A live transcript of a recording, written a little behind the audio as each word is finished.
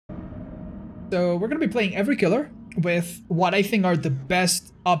So we're gonna be playing every killer with what I think are the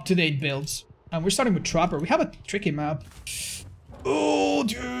best up-to-date builds. And we're starting with Trapper. We have a tricky map. Oh,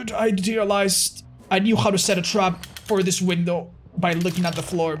 dude, I realized I knew how to set a trap for this window by looking at the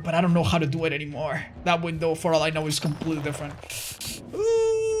floor, but I don't know how to do it anymore. That window, for all I know, is completely different.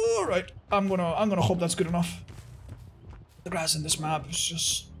 All right, I'm gonna hope that's good enough. The grass in this map is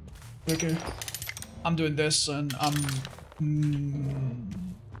just okay. I'm doing this, and I'm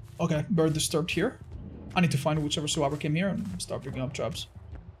okay. Bird disturbed here. I need to find whichever survivor came here and start picking up traps.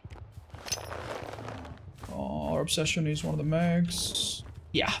 Our obsession is one of the megs.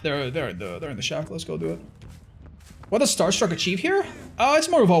 Yeah, they're in the shaft. Let's go do it. What does Starstruck achieve here? It's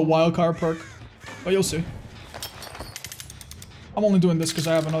more of a wildcard perk, but you'll see. I'm only doing this because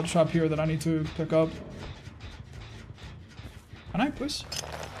I have another trap here that I need to pick up. Can I, please?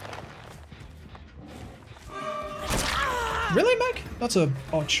 Really, Meg? That's a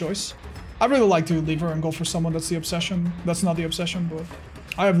odd choice. I really like to leave her and go for someone that's the obsession. That's not the obsession, but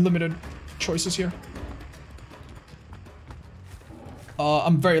I have limited choices here.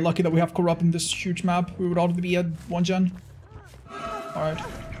 I'm very lucky that we have Corrupt in this huge map. We would already be at 1 gen. Alright.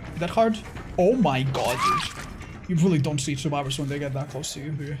 That hard? Oh my god, dude. You really don't see survivors when they get that close to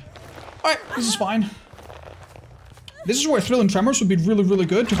you, do you? Alright, this is fine. This is where Thrill and Tremors would be really, really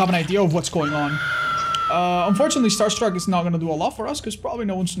good to have an idea of what's going on. Unfortunately, Starstruck is not going to do a lot for us because probably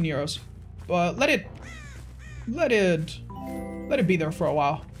no one's near us. But let it be there for a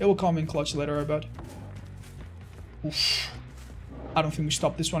while. It will come in clutch later, I bet. Oof. I don't think we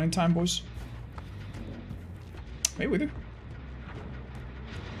stopped this one in time, boys. Maybe we do.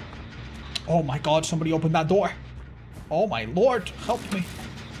 Oh my god, somebody opened that door. Oh my lord, help me.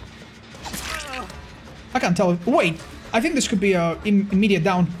 I can't tell. Wait, I think this could be a immediate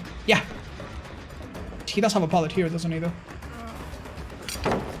down. Yeah. He does have a pallet here, doesn't he, though?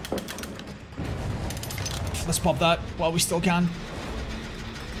 Let's pop that while we still can.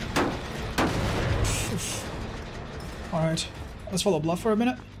 Alright. Let's follow Bluff for a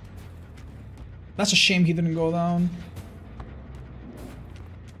minute. That's a shame he didn't go down.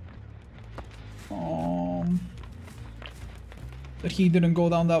 That he didn't go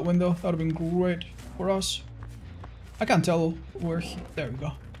down that window. That would have been great for us. I can't tell where he... There we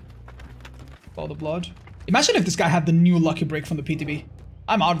go. Follow the blood. Imagine if this guy had the new lucky break from the PTB.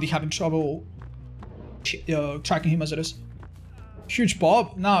 I'm already having trouble tracking him as it is. Huge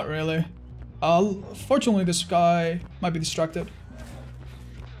pop? Not really. Fortunately, this guy might be distracted.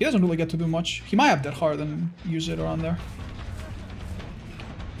 He doesn't really get to do much. He might have that hard and use it around there.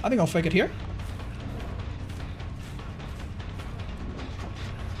 I think I'll fake it here.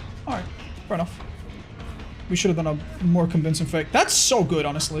 Alright, fair enough. We should have done a more convincing fake. That's so good,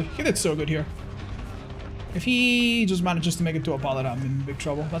 honestly. He did so good here. If he just manages to make it to a pallet, I'm in big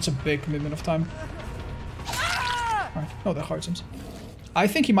trouble. That's a big commitment of time. Alright, no, that hard seems. I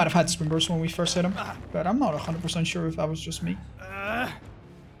think he might have had Spring Burst when we first hit him, but I'm not 100% sure if that was just me.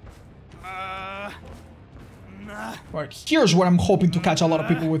 Right, here's where I'm hoping to catch a lot of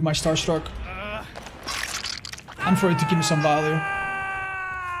people with my Starstruck. And for it to give me some value.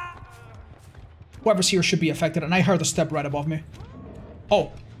 Whoever's here should be affected, and I heard a step right above me.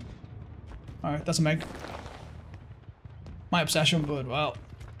 Oh. Alright, that's a Meg. My obsession, but well.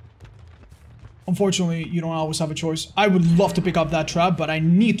 Unfortunately, you don't always have a choice. I would love to pick up that trap, but I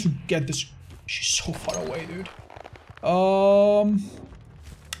need to get this... She's so far away, dude.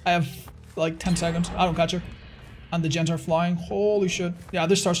 I have like 10 seconds. I don't catch her. And the gens are flying. Holy shit. Yeah,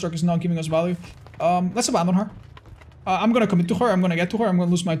 this Starstruck is not giving us value. Let's abandon her. I'm gonna commit to her. I'm gonna get to her. I'm gonna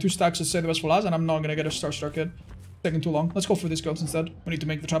lose my 2 stacks to save the best for last, and I'm not gonna get a Starstruck hit. Taking too long. Let's go for these girls instead. We need to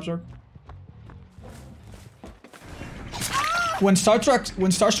make the traps work. When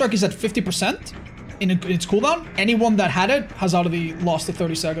Starstruck is at 50% in its cooldown, anyone that had it has already lost the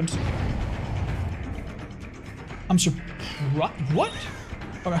 30 seconds. I'm surprised. What?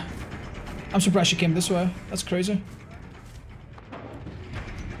 Okay. I'm surprised she came this way. That's crazy.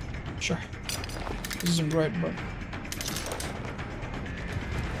 Sure. This isn't great, but...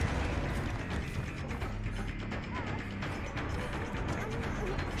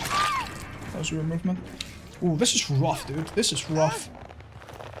 That was your movement. Ooh, this is rough, dude. This is rough.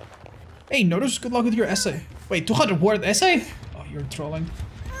 Hey, notice, good luck with your essay. Wait, 200 word essay? Oh, you're trolling.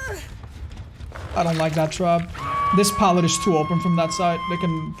 I don't like that trap. This pallet is too open from that side. They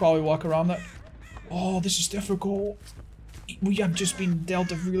can probably walk around that. Oh, this is difficult. We have just been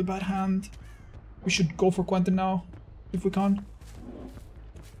dealt a really bad hand. We should go for Quentin now, if we can.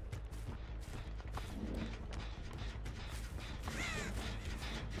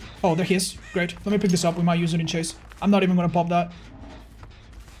 Oh, there he is. Great. Let me pick this up. We might use it in chase. I'm not even gonna pop that.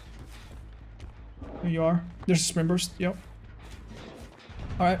 There you are. There's a sprint burst. Yep.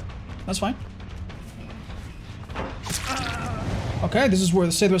 Alright. That's fine. Okay, this is where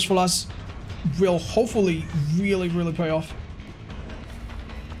the Save the Best for Last will hopefully really, really pay off.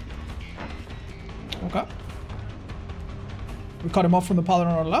 Okay. We cut him off from the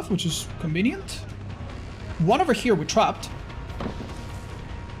paladin on our left, which is convenient. One over here we trapped.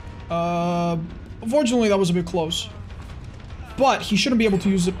 Unfortunately, that was a bit close. But he shouldn't be able to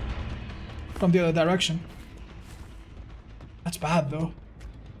use it from the other direction. That's bad, though.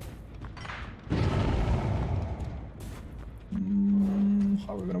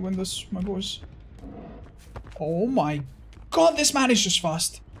 How are we gonna win this, my boys? Oh my god, this man is just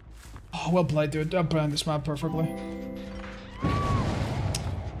fast. Oh, well played, dude. I planned this map perfectly.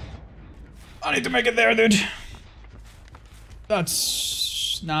 I need to make it there, dude.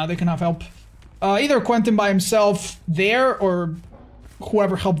 That's... Nah, they can have help. Either Quentin by himself there, or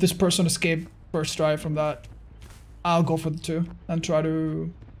whoever helped this person escape first try from that. I'll go for the two and try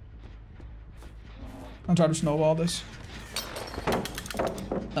to... snowball this.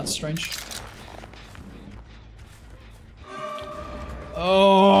 That's strange.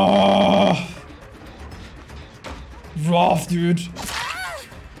 Oh, rough, dude.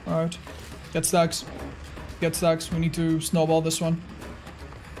 Alright. Get stacks. Get stacks. We need to snowball this one.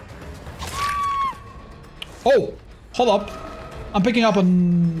 Oh! Hold up. I'm picking up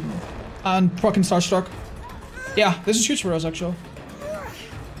and proccing Starstruck. Yeah, this is huge for us, actually.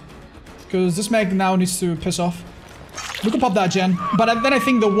 Because this Meg now needs to piss off. We can pop that gen. But then I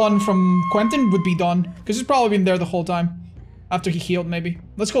think the one from Quentin would be done. Because he's probably been there the whole time. After he healed, maybe.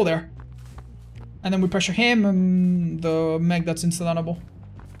 Let's go there. And then we pressure him and the Meg that's instant-unable.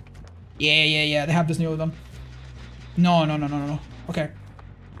 Yeah. They have this nearly done. No. Okay.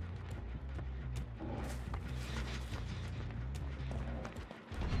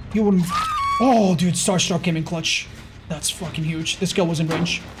 You wouldn't... Oh, dude, Starstruck came in clutch. That's fucking huge. This kill was in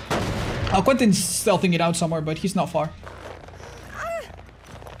range. Quentin's stealthing it out somewhere, but he's not far.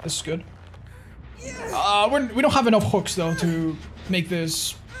 This is good. We don't have enough hooks, though, to make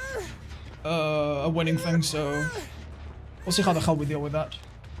this a winning thing, so... We'll see how the hell we deal with that.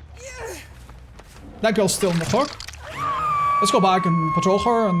 That girl's still in the hook. Let's go back and patrol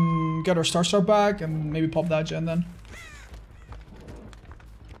her and get her Starstruck back and maybe pop that gen then.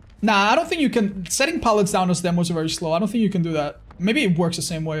 Nah, I don't think you can... Setting pallets down as demos are very slow. I don't think you can do that. Maybe it works the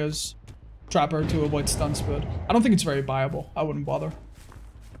same way as Trapper to avoid stunts, but I don't think it's very viable. I wouldn't bother.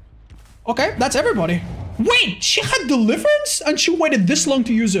 Okay, that's everybody. Wait, she had Deliverance and she waited this long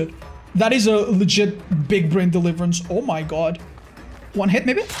to use it. That is a legit big brain Deliverance. Oh my god. One hit,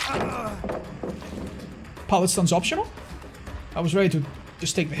 maybe? Pallet stun's optional? I was ready to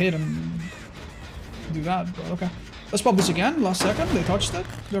just take the hit and do that, but okay. Let's pop this again. Last second, they touched it.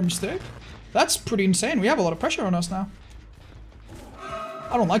 Their mistake. That's pretty insane. We have a lot of pressure on us now.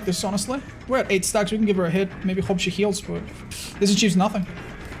 I don't like this, honestly. We're at 8 stacks. We can give her a hit. Maybe hope she heals, but this achieves nothing.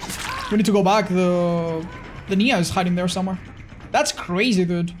 We need to go back. The Nia is hiding there somewhere. That's crazy,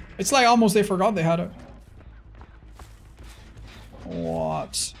 dude. It's like almost they forgot they had it.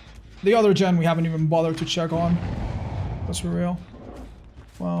 What? The other gen we haven't even bothered to check on. That's for real.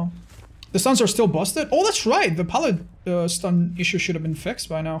 Well, the stuns are still busted. Oh, that's right. The pallet stun issue should have been fixed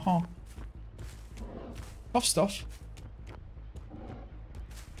by now, huh? Tough stuff.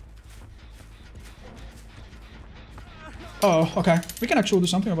 Oh, okay. We can actually do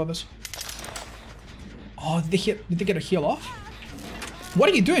something about this. Oh, did they get a heal off? What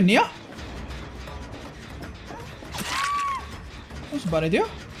are you doing, Nia? That's a bad idea.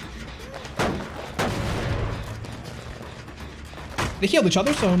 They healed each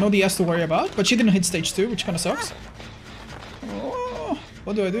other, so no DS to worry about. But she didn't hit stage 2, which kind of sucks. Oh,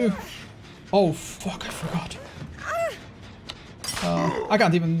 what do I do? Oh, fuck, I forgot. I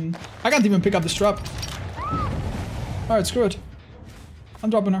can't even pick up this trap. Alright, screw it. I'm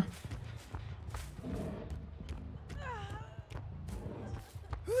dropping her.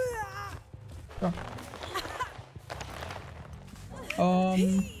 Drop.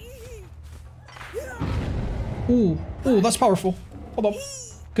 Ooh, that's powerful. Hold up.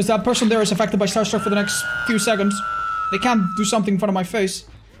 Because that person there is affected by Starstruck for the next few seconds. They can't do something in front of my face.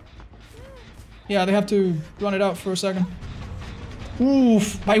 Yeah, they have to run it out for a second.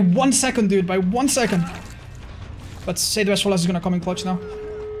 Oof, by 1 second, dude, by 1 second. Let's say the best for last is gonna come in clutch now.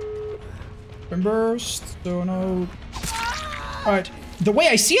 Sprint burst, so no. Alright, the way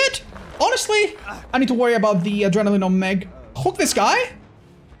I see it, honestly, I need to worry about the adrenaline on Meg. Hook this guy?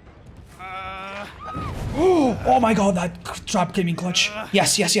 Oh my god, that trap came in clutch.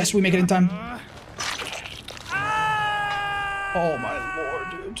 Yes, we make it in time. Oh my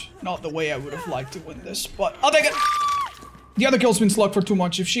lord, dude. not the way I would have liked to win this, but I'll take it. The other kill's been slugged for too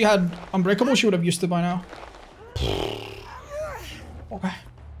much. If she had Unbreakable, she would have used it by now. Okay.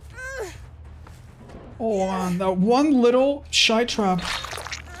 Oh man, that one little shy trap.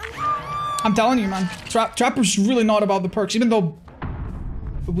 I'm telling you, man. Trapper's really not about the perks, even though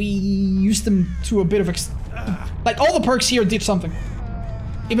we used them to a bit of like, all the perks here did something.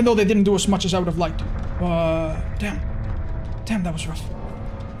 Even though they didn't do as much as I would have liked. Damn. Damn, that was rough.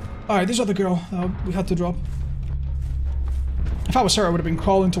 Alright, this other girl we had to drop. If I was her, I would have been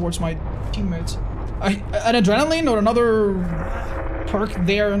crawling towards my teammates. An adrenaline or another perk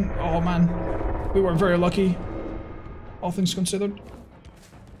there, and oh man. We were very lucky. All things considered.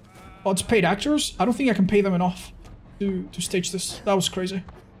 Oh, it's paid actors? I don't think I can pay them enough to stage this. That was crazy.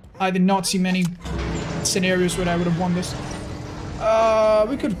 I did not see many scenarios where I would have won this.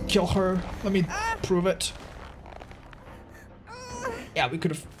 We could kill her. Let me prove it. Yeah, we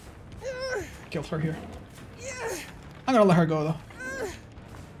could have killed her here. I'm gonna let her go though.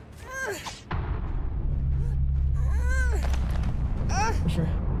 For sure.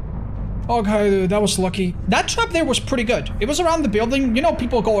 Okay, dude, that was lucky. That trap there was pretty good. It was around the building. You know,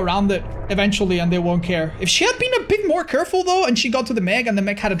 people go around it eventually and they won't care. If she had been a bit more careful though, and she got to the mech and the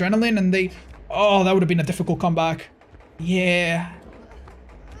mech had adrenaline and they... Oh, that would have been a difficult comeback. Yeah.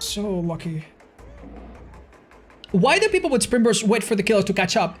 So lucky. Why do people with Sprint Burst wait for the killer to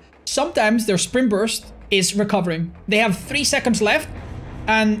catch up? Sometimes their Sprint Burst is recovering. They have 3 seconds left,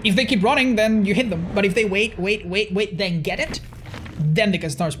 and if they keep running, then you hit them. But if they wait, then get it, then they can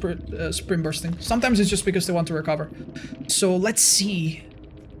start sprint bursting. Sometimes it's just because they want to recover. So let's see.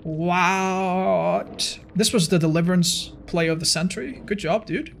 What? This was the Deliverance play of the century. Good job,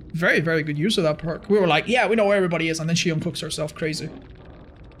 dude. Very, very good use of that perk. We were like, yeah, we know where everybody is, and then she uncooks herself. Crazy.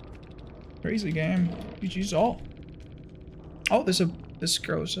 Crazy game. GG's all. Oh, this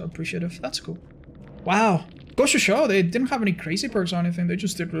girl's appreciative. That's cool. Wow. Goes to show they didn't have any crazy perks or anything. They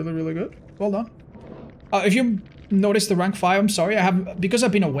just did really, really good. Well done. If you noticed the rank 5, I'm sorry. Because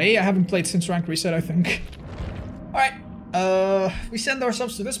I've been away, I haven't played since rank reset, I think. Alright. We send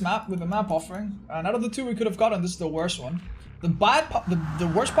ourselves to this map with the map offering. And out of the 2 we could have gotten, this is the worst one.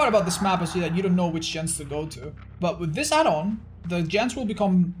 The worst part about this map is that you don't know which gens to go to. But with this add-on, the gens will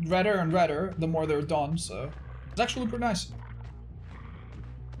become redder and redder the more they're done, so it's actually pretty nice.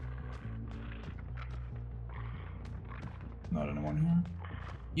 Not anyone here.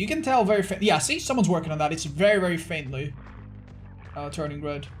 You can tell very faint. Yeah, see, someone's working on that. It's very, very faintly turning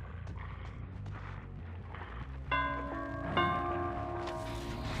red.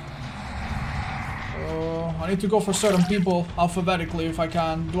 I need to go for certain people alphabetically if I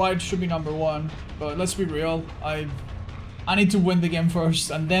can. Dwight should be number 1, but let's be real. I need to win the game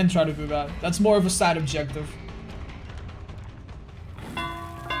first and then try to do that. That's more of a side objective.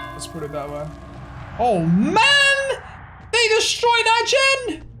 Let's put it that way. Oh man! They destroyed that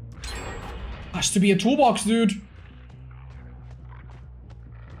gen! Has to be a toolbox, dude.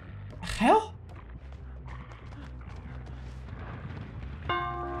 Hell?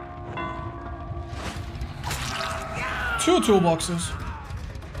 2 toolboxes.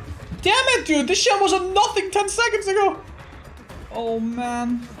 Damn it, dude! This shell was a nothing 10 seconds ago! Oh,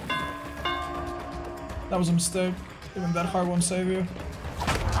 man. That was a mistake. Even that heart won't save you.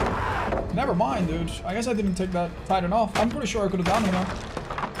 Never mind, dude. I guess I didn't take that tight enough. I'm pretty sure I could have done it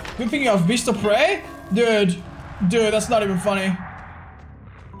enough. Good thing you have Beast of Prey? Dude, that's not even funny.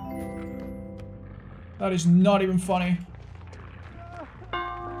 That is not even funny.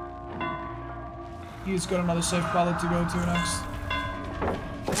 He's got another safe pallet to go to next.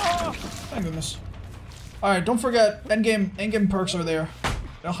 Thank goodness. Alright, don't forget, endgame perks are there.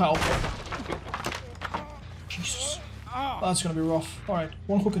 They'll help. Jesus. That's gonna be rough. Alright,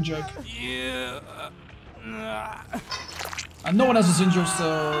 1 hook and Jake. And no one else is injured,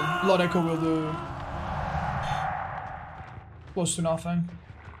 so Blood Echo will do close to nothing.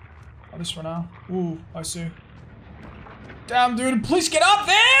 At least for now. Ooh, I see. Damn, dude, please get up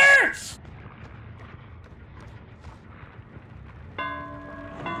there!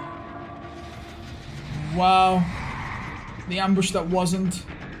 Wow. The ambush that wasn't.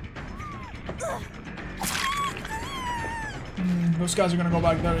 Those guys are gonna go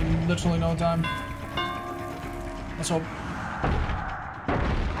back there in literally no time. Let's hope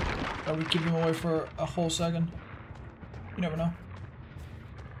that we keep them away for a whole second. You never know.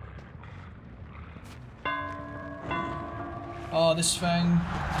 Oh, this Fang.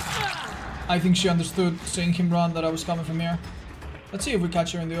 I think she understood, seeing him run, that I was coming from here. Let's see if we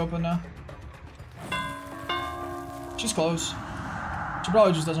catch her in the open now. She's close. She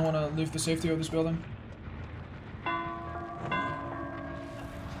probably just doesn't want to leave the safety of this building.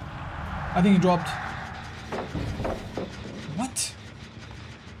 I think he dropped. What?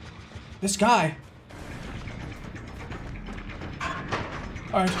 This guy.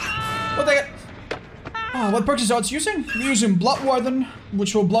 Alright. We'll take it. Oh, what perks is Odds using? We're using Blood Warden,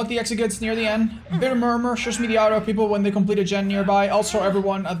 which will block the executes near the end. Bitter Murmur shows me the auto of people when they complete a gen nearby. Also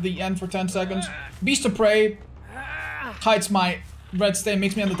everyone at the end for 10 seconds. Beast of Prey hides my red stain,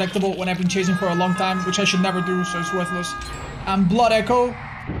 makes me undetectable when I've been chasing for a long time, which I should never do, so it's worthless. And Blood Echo,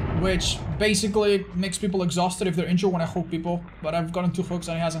 which basically makes people exhausted if they're injured when I hook people. But I've gotten 2 hooks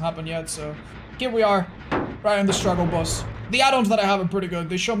and it hasn't happened yet, so here we are, right on the struggle bus. The add-ons that I have are pretty good.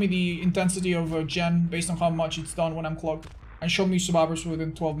 They show me the intensity of a gen based on how much it's done when I'm clogged. And show me survivors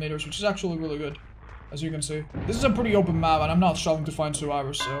within 12 meters, which is actually really good, as you can see. This is a pretty open map and I'm not struggling to find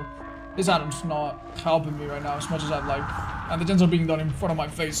survivors, so this add-on's not helping me right now as much as I'd like. And the gens are being done in front of my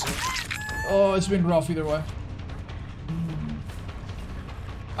face, so oh, it's been rough either way.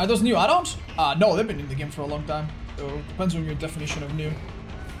 Are those new add-ons? No, they've been in the game for a long time. So it depends on your definition of new.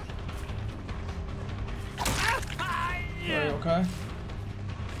 Very okay.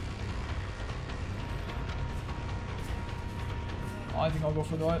 I think I'll go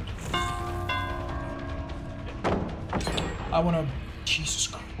for that. I wanna... Jesus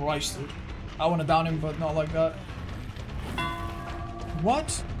Christ, dude. I wanna down him, but not like that.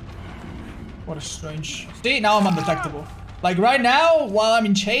 What? What a strange... See, now I'm undetectable. Like right now, while I'm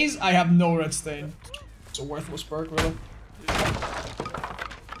in chase, I have no red stain. It's a worthless perk, really.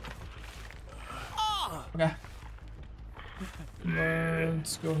 Okay.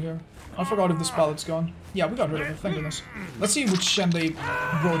 Let's go here. I forgot if this pallet's gone. Yeah, we got rid of it, thank goodness. Let's see which gen they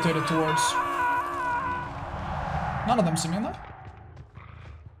rotated towards. None of them seem in there.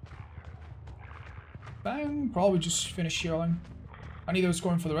 Bang, probably just finished healing. I either was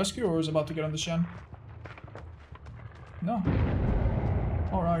going for the rescue or was about to get on the gen. No.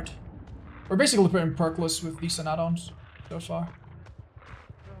 Alright. We're basically playing perkless with decent add-ons so far.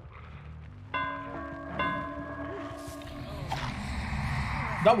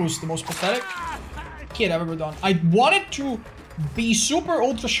 That was the most pathetic hit I've ever done. I wanted to be super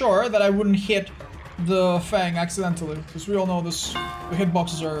ultra sure that I wouldn't hit the Fang accidentally, because we all know this, the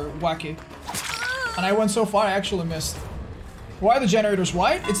hitboxes are wacky. And I went so far, I actually missed. Why are the generators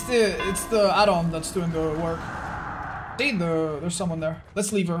white? It's the add-on that's doing the work. See, there's someone there.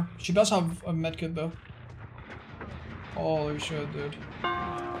 Let's leave her. She does have a medkit though. Holy shit, dude.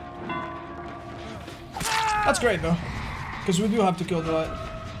 That's great though, because we do have to kill that.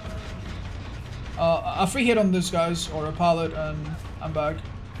 A free hit on this guys, or a pallet, and I'm back.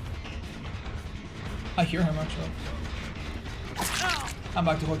 I hear him actually. I'm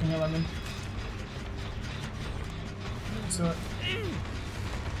back to hooking him, I mean. Let's do it.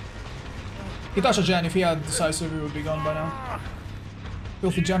 He touched a gen. If he had decisive, he would be gone by now.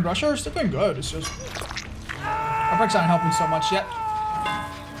 Filthy gen rushers, they're doing good. It's just our perks aren't helping so much yet.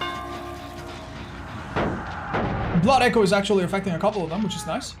 Blood Echo is actually affecting a couple of them, which is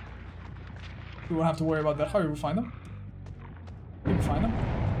nice. We won't have to worry about that. How do we find them? Did we find them?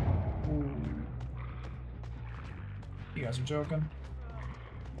 Ooh. You guys are joking.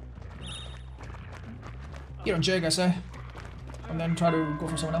 You don't jig, I say. And then try to go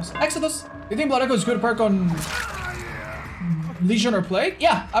for someone else. Exodus! Do you think Blood Echo is good perk on Legion or Plague?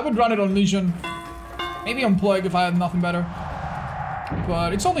 Yeah, I would run it on Legion. Maybe on Plague if I had nothing better.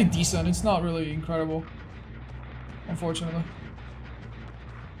 But it's only decent, it's not really incredible. Unfortunately.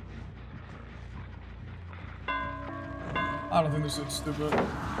 I don't think this is stupid.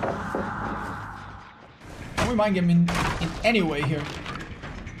 And we might get him in any way here.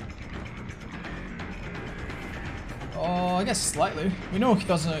 Oh, I guess slightly. We know he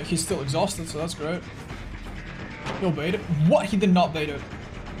doesn't. He's still exhausted, so that's great. He'll bait it. What? He did not bait it.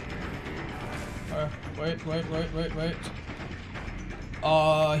 Wait.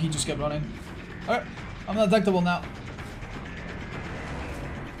 He just kept running. Alright, I'm not detectable now.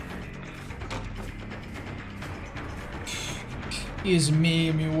 He is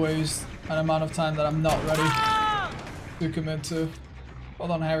making me waste an amount of time that I'm not ready to commit to. Hold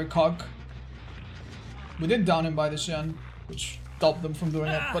on, Harry Cog. We did down him by the gen, which stopped them from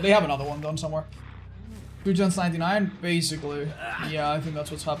doing it, but they have another one done somewhere. 2 gens 99, basically. Yeah, I think that's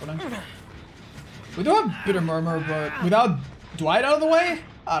what's happening. We do have Bitter Murmur, but without Dwight out of the way,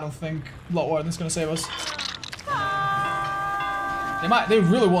 I don't think Blood Warden's gonna save us. They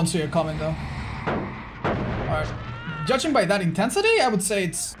really won't see it coming though. Alright. Judging by that intensity, I would say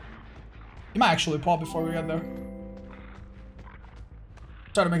it's... He might actually pop before we get there.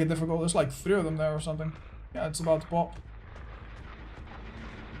 Try to make it difficult. There's like 3 of them there or something. Yeah, it's about to pop.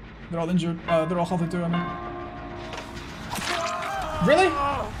 They're all injured. They're all healthy too, I mean. Really?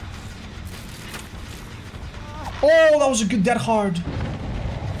 Oh, that was a good dead hard.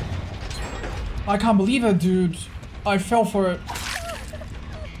 I can't believe it, dude. I fell for it.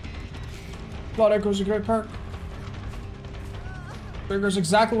 Blood Echo's a great perk. Triggers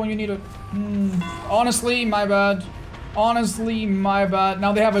exactly when you need it. Honestly, my bad. Honestly, my bad.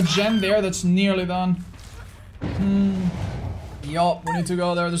 Now they have a gen there that's nearly done. Yup, we need to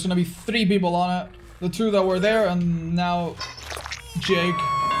go there. There's gonna be 3 people on it. The 2 that were there, and now Jake.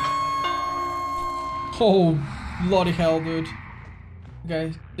 Oh, bloody hell, dude.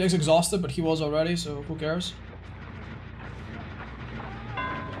 Okay, Jake's exhausted, but he was already, so who cares?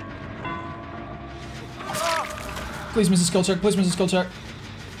 Please miss a skill check, please miss a skill check.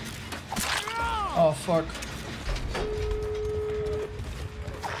 Oh, fuck.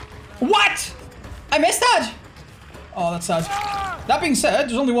 What?! I missed that?! Oh, that's sad. That being said,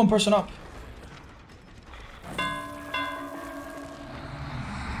 there's only 1 person up.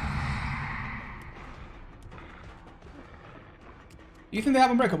 You think they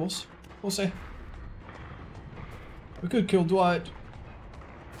have unbreakables? We'll see. We could kill Dwight.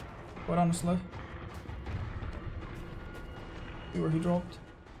 Quite honestly. See where he dropped.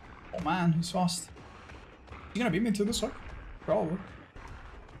 Oh man, he's fast. You gonna beat me to this one? Probably.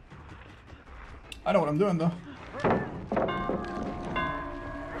 I know what I'm doing though.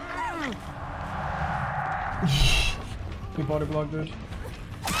 Good body block, dude.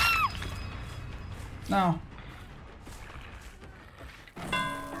 Now.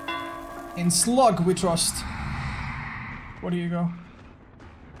 In Slug we trust. Where do you go?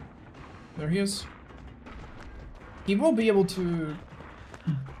 There he is. He will be able to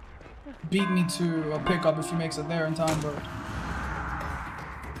beat me to a pickup if he makes it there in time, but...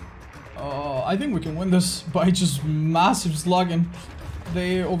 I think we can win this by just massive slugging.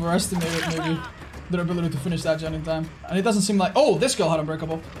 They overestimated maybe their ability to finish that gen in time. And it doesn't seem like... Oh, this girl had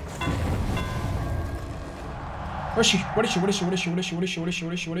Unbreakable. Where is she? Where is she? Where is she? Where is she? Where is she? Where is she? Where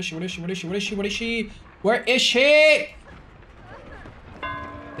is she? Where is she? Where is she? Where is she? Where is she? Where is she? Where is she? Where is she?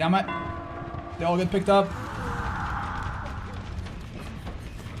 Damn it. They all get picked up.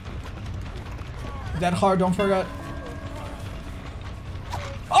 Dead hard, don't forget.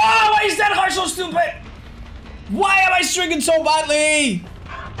 Oh, why is that hard so stupid? Why am I swinging so badly?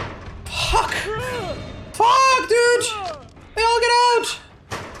 Fuck. Fuck, dude. They all get out.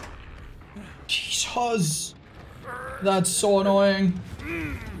 Jesus. That's so annoying.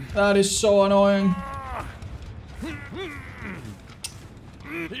 That is so annoying.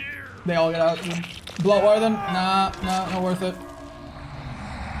 They all get out. Bloodwire then? Nah, not worth it.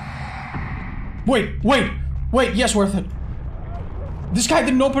 Wait, yes, worth it. This guy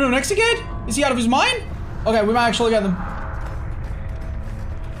didn't open an exit gate? Is he out of his mind? Okay, we might actually get them.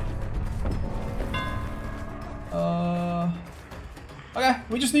 Okay,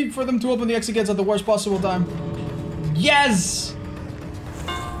 we just need for them to open the exit gates at the worst possible time. Yes!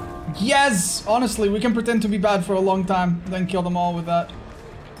 Yes! Honestly, we can pretend to be bad for a long time, then kill them all with that.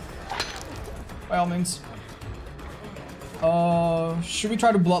 By all means. Should we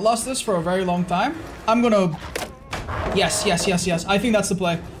try to bloodlust this for a very long time? I'm gonna... Yes. I think that's the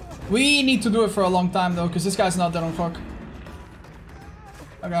play. We need to do it for a long time though, because this guy's not dead on fuck.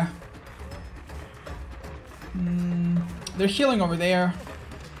 Okay. They're healing over there.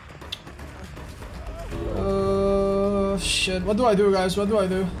 Shit. What do I do, guys? What do I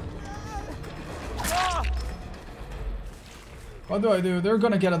do? What do I do? They're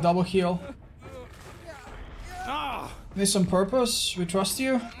gonna get a double heal. Need some purpose? We trust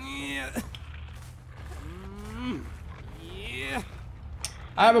you?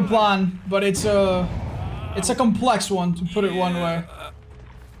 I have a plan, but it's a complex one, to put it one way.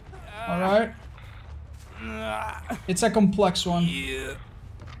 Alright? It's a complex one.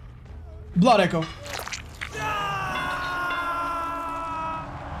 Blood Echo.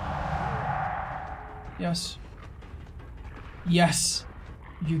 Yes. Yes.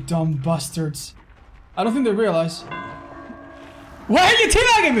 You dumb bastards. I don't think they realize. Why are you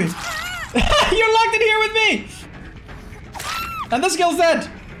teabagging me? You're locked in here with me! And this girl's dead!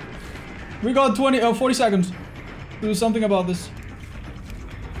 We got 40 seconds. Do something about this.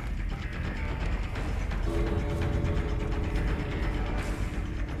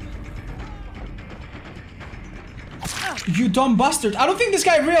 You dumb bastard. I don't think this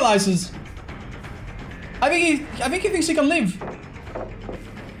guy realizes. I think he thinks he can live.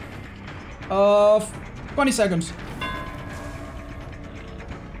 20 seconds.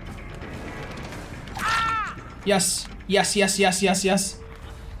 Yes.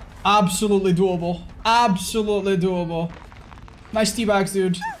 Absolutely doable. Absolutely doable. Nice teabags,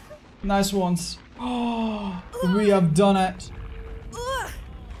 dude. Nice ones. Oh, we have done it.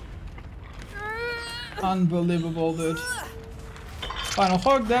 Unbelievable, dude. Final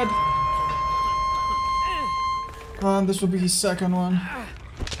hug, dead. And this will be his second one.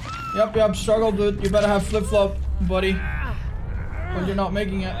 Yep, struggle, dude. You better have flip-flop, buddy. Or you're not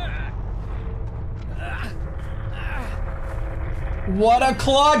making it. What a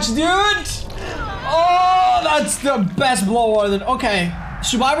clutch, dude! Oh, that's the best Blood Warden. Okay,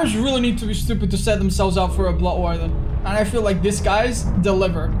 survivors really need to be stupid to set themselves up for a Blood Warden. And I feel like these guys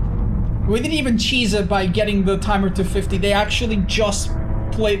delivered. We didn't even cheese it by getting the timer to 50. They actually just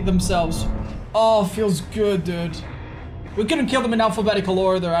played themselves. Oh, feels good, dude. We couldn't kill them in alphabetical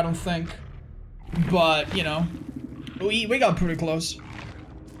order, I don't think. But, you know, we got pretty close.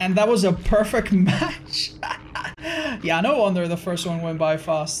 And that was a perfect match. Yeah, no wonder the first one went by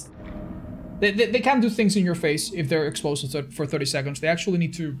fast. They can't do things in your face if they're exposed for 30 seconds. They actually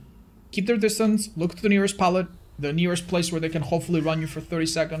need to keep their distance, look to the nearest pallet, the nearest place where they can hopefully run you for 30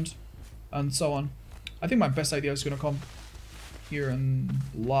 seconds, and so on. I think my best idea is gonna come here and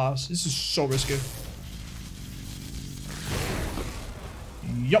last. This is so risky.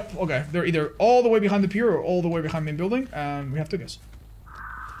 Yup, okay. They're either all the way behind the pier or all the way behind main building, and we have to guess.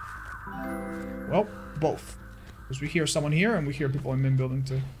 Well, both. Because we hear someone here, and we hear people in main building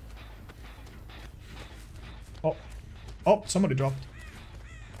too. Oh. Oh, somebody dropped.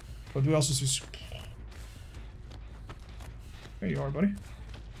 But we also see... There you are, buddy.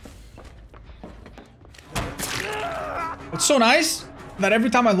 It's so nice that every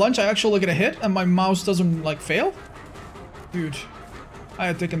time I lunge, I actually get a hit, and my mouse doesn't, like, fail. Dude. I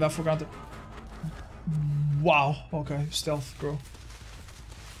had taken that for granted. Wow. Okay, stealth, bro.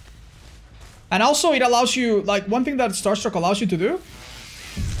 And also, it allows you, like, one thing that Starstruck allows you to do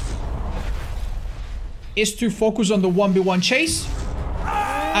is to focus on the 1v1 chase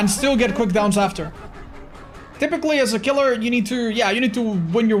and still get quick downs after. Typically, as a killer, you need to, yeah, you need to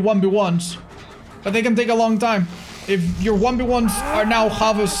win your 1v1s, but they can take a long time. If your 1v1s are now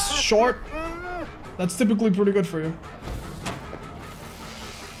half as short, that's typically pretty good for you.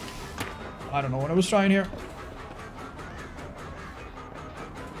 I don't know what I was trying here.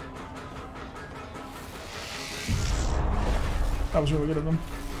 That was really good of them.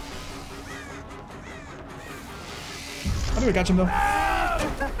 How do we catch him though?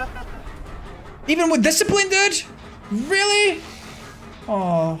 Even with discipline, dude? Really?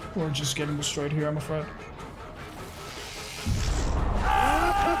 Oh, we're just getting destroyed here, I'm afraid.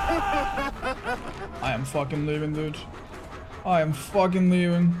 I am fucking leaving, dude. I am fucking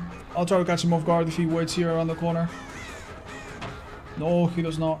leaving. I'll try to catch him off guard if he waits here around the corner. No, he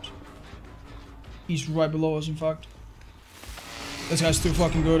does not. He's right below us, in fact. This guy's too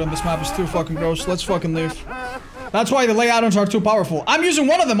fucking good and this map is too fucking gross. Let's fucking leave. That's why the add-ons are too powerful. I'm using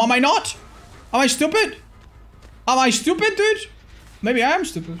one of them, am I not? Am I stupid? Am I stupid, dude? Maybe I am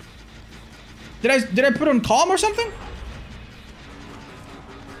stupid. Did I put on calm or something?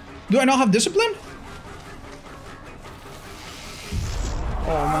 Do I not have discipline?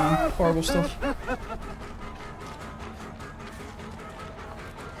 Oh man, horrible stuff.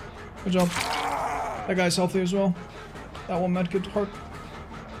 Good job. That guy's healthy as well. That one medkit hurt.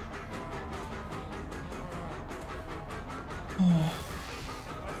 Oh.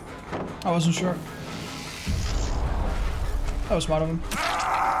 I wasn't sure. That was smart of him.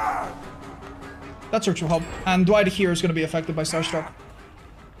 That search will help. And Dwight here is going to be affected by Starstruck.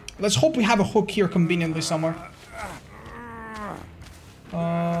 Let's hope we have a hook here conveniently somewhere.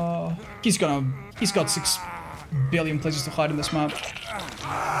 He's got 6 billion places to hide in this map.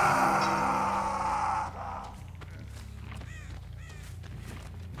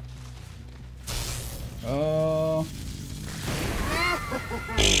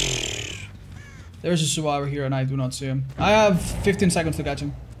 There's a survivor here and I do not see him. I have 15 seconds to catch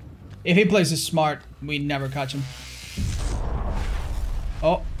him. If he plays this smart, we never catch him.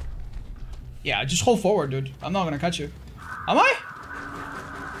 Oh. Yeah, just hold forward, dude. I'm not gonna catch you. Am I?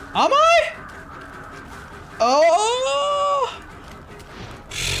 Am I? Oh!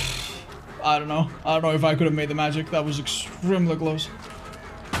 I don't know. I don't know if I could have made the magic. That was extremely close.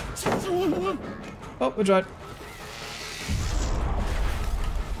 Oh, we tried.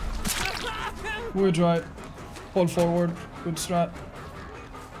 We tried. Hold forward. Good strat.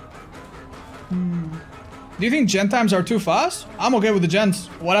 Do you think gen times are too fast? I'm okay with the gens.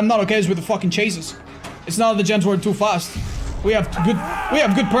 What I'm not okay is with the fucking chases. It's not that the gens were too fast. We have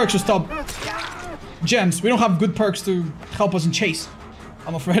good perks to stop gens. We don't have good perks to help us in chase,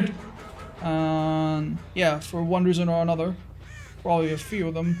 I'm afraid. Yeah, for one reason or another, probably a few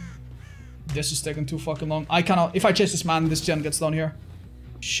of them. This is taking too fucking long. I cannot. If I chase this man, this gen gets down here.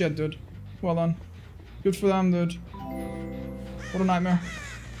 Shit, dude. Well done. Good for them, dude. What a nightmare.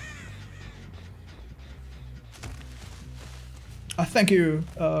 Thank you,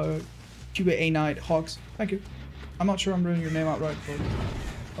 QA Knight Hawks. Thank you. I'm not sure I'm reading your name out right, but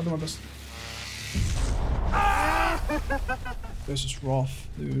I'll do my best. This is rough,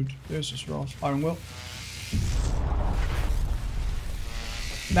 dude. This is rough. Iron Will.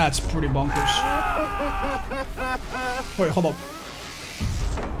 That's pretty bonkers. Wait, hold up.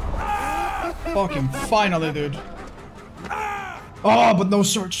 Fucking finally, dude. Oh, but no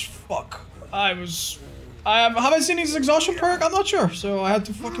search. Fuck. I haven't seen his exhaustion perk? I'm not sure, so I had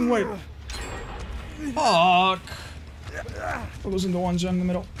to fucking wait. Fuck. It wasn't the one gen in the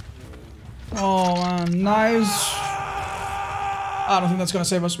middle. Oh man, nice. I don't think that's gonna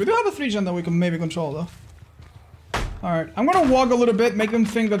save us. We do have a 3 gen that we can maybe control though. Alright, I'm gonna walk a little bit, make them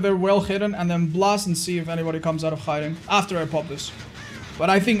think that they're well hidden, and then blast and see if anybody comes out of hiding after I pop this. But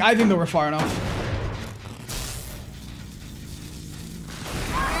I think they were far enough.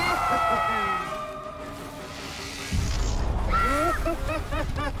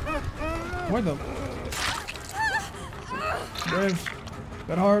 Where the? Brave.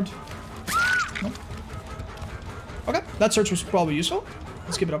 Bit hard. Nope. Okay, that search was probably useful.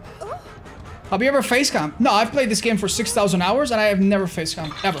 Let's keep it up. Have you ever face cam? No, I've played this game for 6,000 hours and I have never face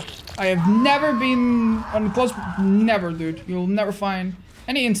cam ever. I have never been on close. Never, dude. You'll never find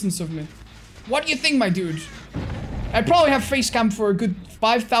any instance of me. What do you think, my dude? I probably have face cam for a good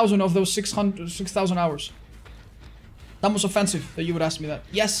 5,000 of those 6,000 hours. That was offensive that you would ask me that.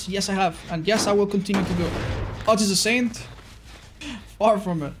 Yes, yes I have. And yes, I will continue to do it. Oz is a saint. Far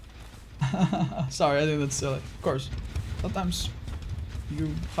from it. Sorry, I think that's silly. Of course. Sometimes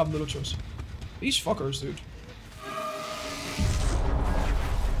you have little choice. These fuckers, dude.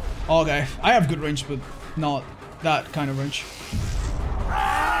 Okay, I have good range, but not that kind of range.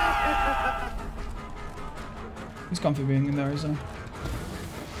 He's comfy being in there, isn't he?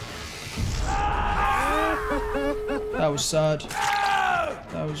 That was sad.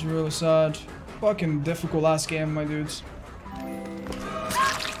 That was really sad. Fucking difficult last game, my dudes.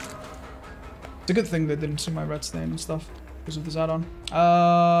 It's a good thing they didn't see my red stain and stuff because of this add-on.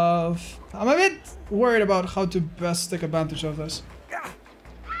 I'm a bit worried about how to best take advantage of this.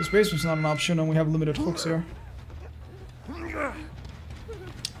 This basement's not an option and we have limited hooks here.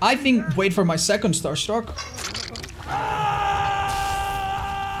 I think wait for my second Starstruck.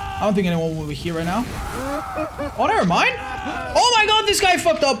 I don't think anyone will be here right now. Oh, never mind. Oh my god, this guy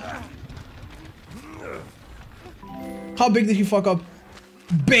fucked up. How big did he fuck up?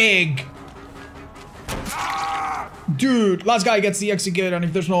 Big. Dude, last guy gets the exit gate, and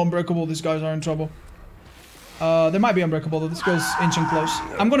if there's no unbreakable, these guys are in trouble. There might be unbreakable, though. This goes inching close.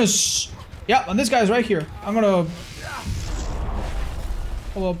 I'm gonna... Yeah, and this guy's right here. I'm gonna...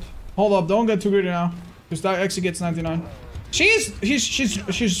 Hold up. Hold up. Don't get too greedy now. Because that exit gets 99. She's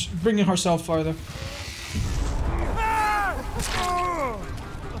bringing herself farther.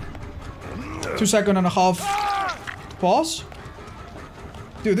 Two-second and a half. Pause.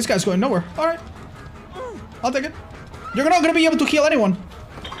 Dude, this guy's going nowhere. Alright. I'll take it. You're not gonna be able to heal anyone.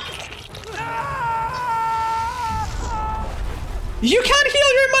 You can't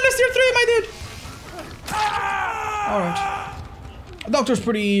heal your minus tier 3, my dude! Alright. The doctor's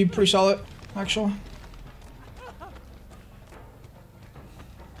pretty solid, actually.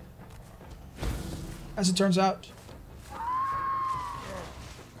 As it turns out.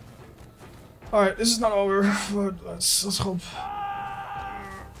 Alright, this is not over, but let's hope.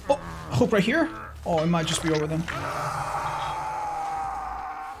 Oh, hope right here? Oh, it might just be over then.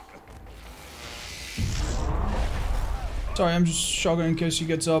 Sorry, I'm just shotgun in case he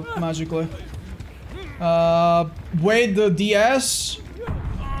gets up magically. Wait the DS.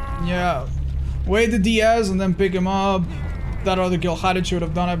 Yeah. Wait the DS and then pick him up. That other guild had it, should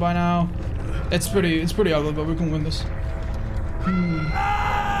have done it by now. It's pretty ugly, but we can win this.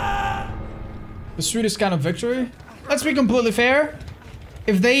 The sweetest kind of victory. Let's be completely fair.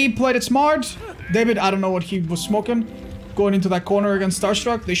 If they played it smart, David, I don't know what he was smoking. Going into that corner against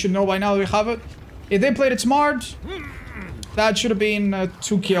Starstruck, they should know by now they have it. If they played it smart, that should have been a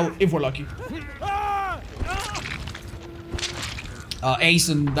 2-kill if we're lucky. Ace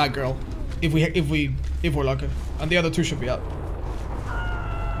and that girl, if we're lucky, and the other two should be out.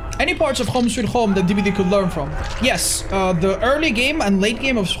 Any parts of Home Sweet Home that DVD could learn from? Yes, the early game and late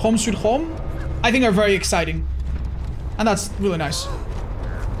game of Home Sweet Home, I think are very exciting, and that's really nice.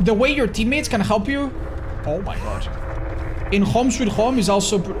 The way your teammates can help you, oh my god, in Home Sweet Home is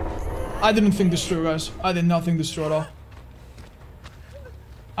also. I didn't think this through, guys. I did not think this through at all.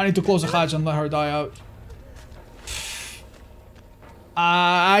 I need to close the hatch and let her die out.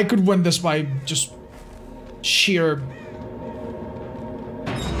 I could win this by just sheer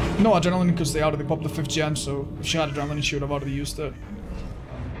no adrenaline because they already popped the 5th gen, so if she had adrenaline, she would have already used it.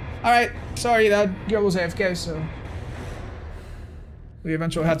 Alright, sorry, that girl was AFK, so we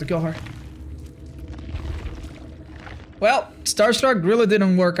eventually had to kill her. Well, Starstruck really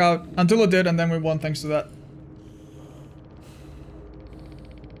didn't work out until it did, and then we won thanks to that.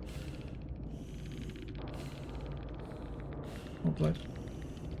 Well played.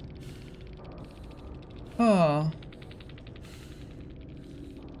 Oh.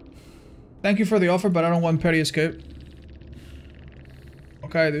 Thank you for the offer, but I don't want petty escape.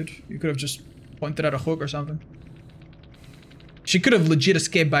 Okay, dude. You could have just pointed at a hook or something. She could have legit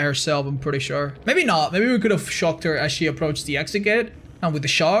escaped by herself, I'm pretty sure. Maybe not. Maybe we could have shocked her as she approached the exit gate. And with the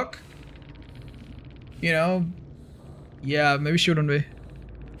shock, you know, yeah, maybe she wouldn't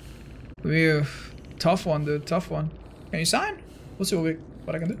be. Tough one, dude. Tough one. Can you sign? Let's see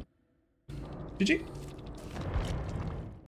what I can do. GG.